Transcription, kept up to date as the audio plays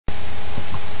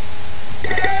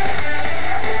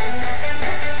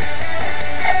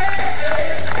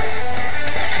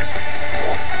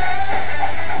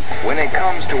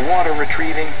comes to water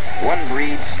retrieving, one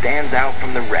breed stands out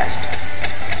from the rest.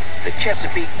 The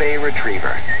Chesapeake Bay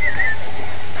Retriever.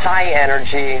 High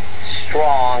energy,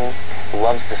 strong,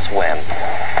 loves to swim.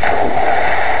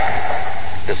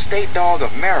 The state dog of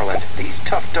Maryland, these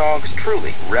tough dogs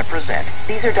truly represent.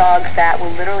 These are dogs that will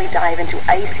literally dive into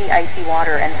icy, icy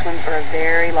water and swim for a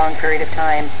very long period of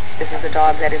time. This is a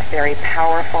dog that is very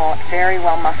powerful, very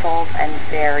well muscled, and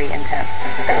very intense.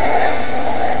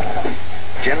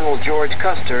 General George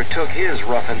Custer took his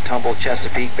rough-and-tumble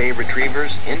Chesapeake Bay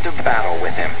Retrievers into battle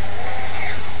with him.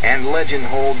 And legend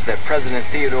holds that President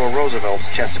Theodore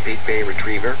Roosevelt's Chesapeake Bay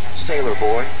Retriever, Sailor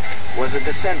Boy, was a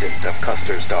descendant of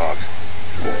Custer's dogs.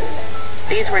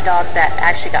 These were dogs that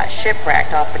actually got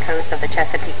shipwrecked off the coast of the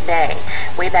Chesapeake Bay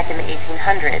way back in the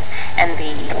 1800s, and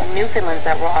the Newfoundlands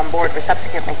that were on board were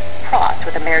subsequently crossed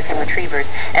with American Retrievers,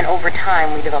 and over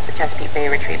time we developed the Chesapeake Bay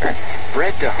Retriever.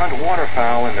 Bred to hunt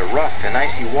waterfowl in the rough and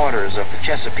icy waters of the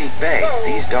Chesapeake Bay,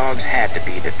 these dogs had to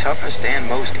be the toughest and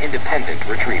most independent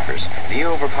retrievers. The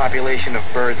overpopulation of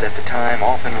birds at the time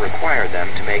often required them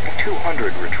to make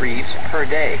 200 retrieves per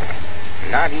day.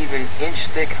 Not even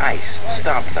inch-thick ice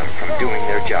stopped them from doing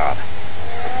their job.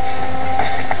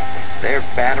 Their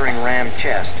battering ram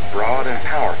chest, broad and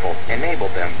powerful,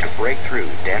 enabled them to break through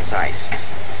dense ice.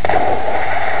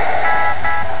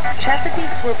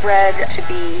 Chesapeakes were bred to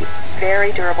be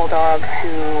very durable dogs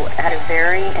who had a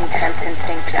very intense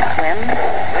instinct to swim.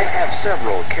 They have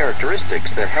several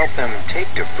characteristics that help them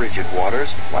take to frigid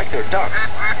waters, like their ducks.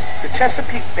 The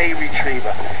Chesapeake Bay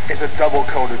Retriever is a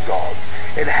double-coated dog.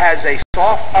 It has a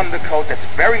soft undercoat that's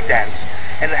very dense,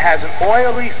 and it has an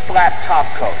oily, flat top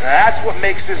coat. And that's what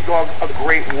makes this dog a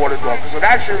great water dog, because it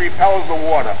actually repels the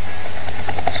water.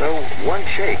 So one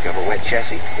shake of a wet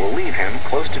Chessie will leave him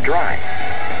close to dry.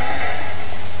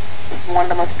 One of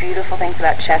the most beautiful things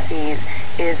about Chessies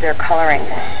is their coloring.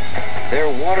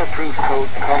 Their waterproof coat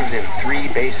comes in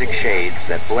 3 basic shades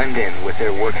that blend in with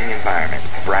their working environment: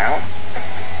 brown,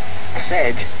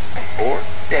 sedge, or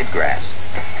dead grass.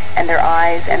 And their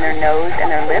eyes and their nose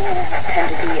and their lips tend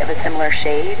to be of a similar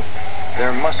shade.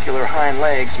 Their muscular hind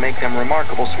legs make them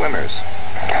remarkable swimmers.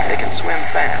 They can swim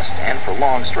fast and for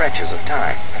long stretches of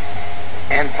time.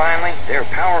 And finally, their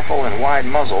powerful and wide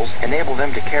muzzles enable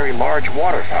them to carry large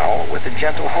waterfowl with a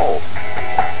gentle hold.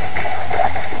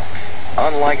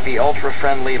 Unlike the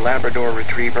ultra-friendly Labrador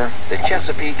Retriever, the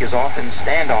Chesapeake is often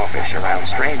standoffish around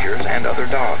strangers and other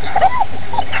dogs.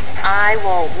 I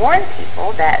will warn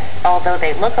people that although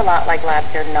they look a lot like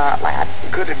labs, they're not labs.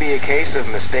 Could it be a case of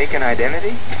mistaken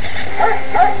identity?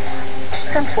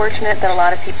 It's unfortunate that a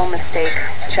lot of people mistake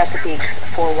Chesapeakes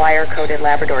for wire-coated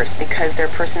Labradors because their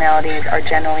personalities are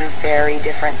generally very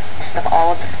different. Of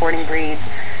all of the sporting breeds,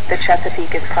 the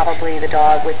Chesapeake is probably the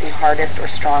dog with the hardest or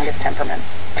strongest temperament.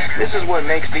 This is what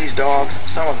makes these dogs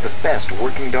some of the best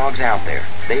working dogs out there.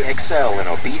 They excel in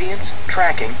obedience,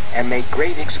 tracking, and make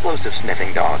great explosive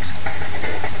sniffing dogs.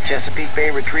 Chesapeake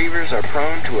Bay Retrievers are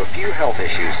prone to a few health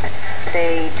issues.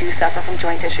 They do suffer from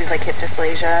joint issues like hip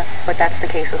dysplasia, but that's the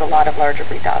case with a lot of larger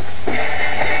breed dogs.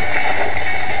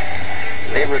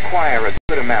 They require a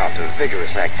good amount of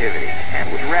vigorous activity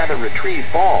and would rather retrieve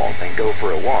balls than go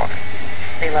for a walk.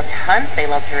 They love to hunt, they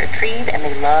love to retrieve, and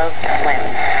they love to swim.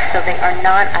 So they are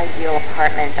not ideal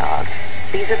apartment dogs.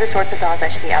 These are the sorts of dogs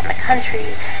that should be out in the country,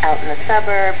 out in the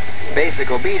suburbs.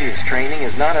 Basic obedience training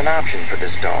is not an option for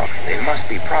this dog. They must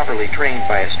be properly trained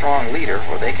by a strong leader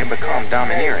or they can become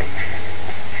domineering.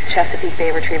 Chesapeake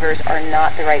Bay Retrievers are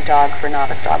not the right dog for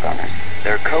novice dog owners.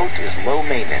 Their coat is low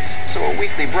maintenance, so a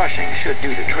weekly brushing should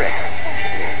do the trick.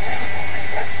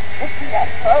 Look at that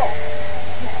coat.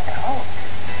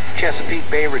 Chesapeake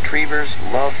Bay Retrievers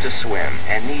love to swim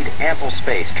and need ample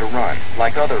space to run.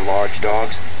 Like other large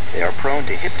dogs, they are prone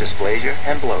to hip dysplasia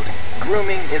and bloat.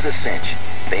 Grooming is a cinch.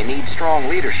 They need strong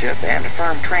leadership and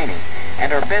firm training,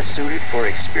 and are best suited for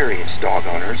experienced dog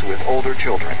owners with older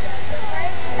children.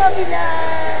 Puppy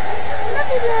love!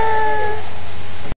 Puppy love!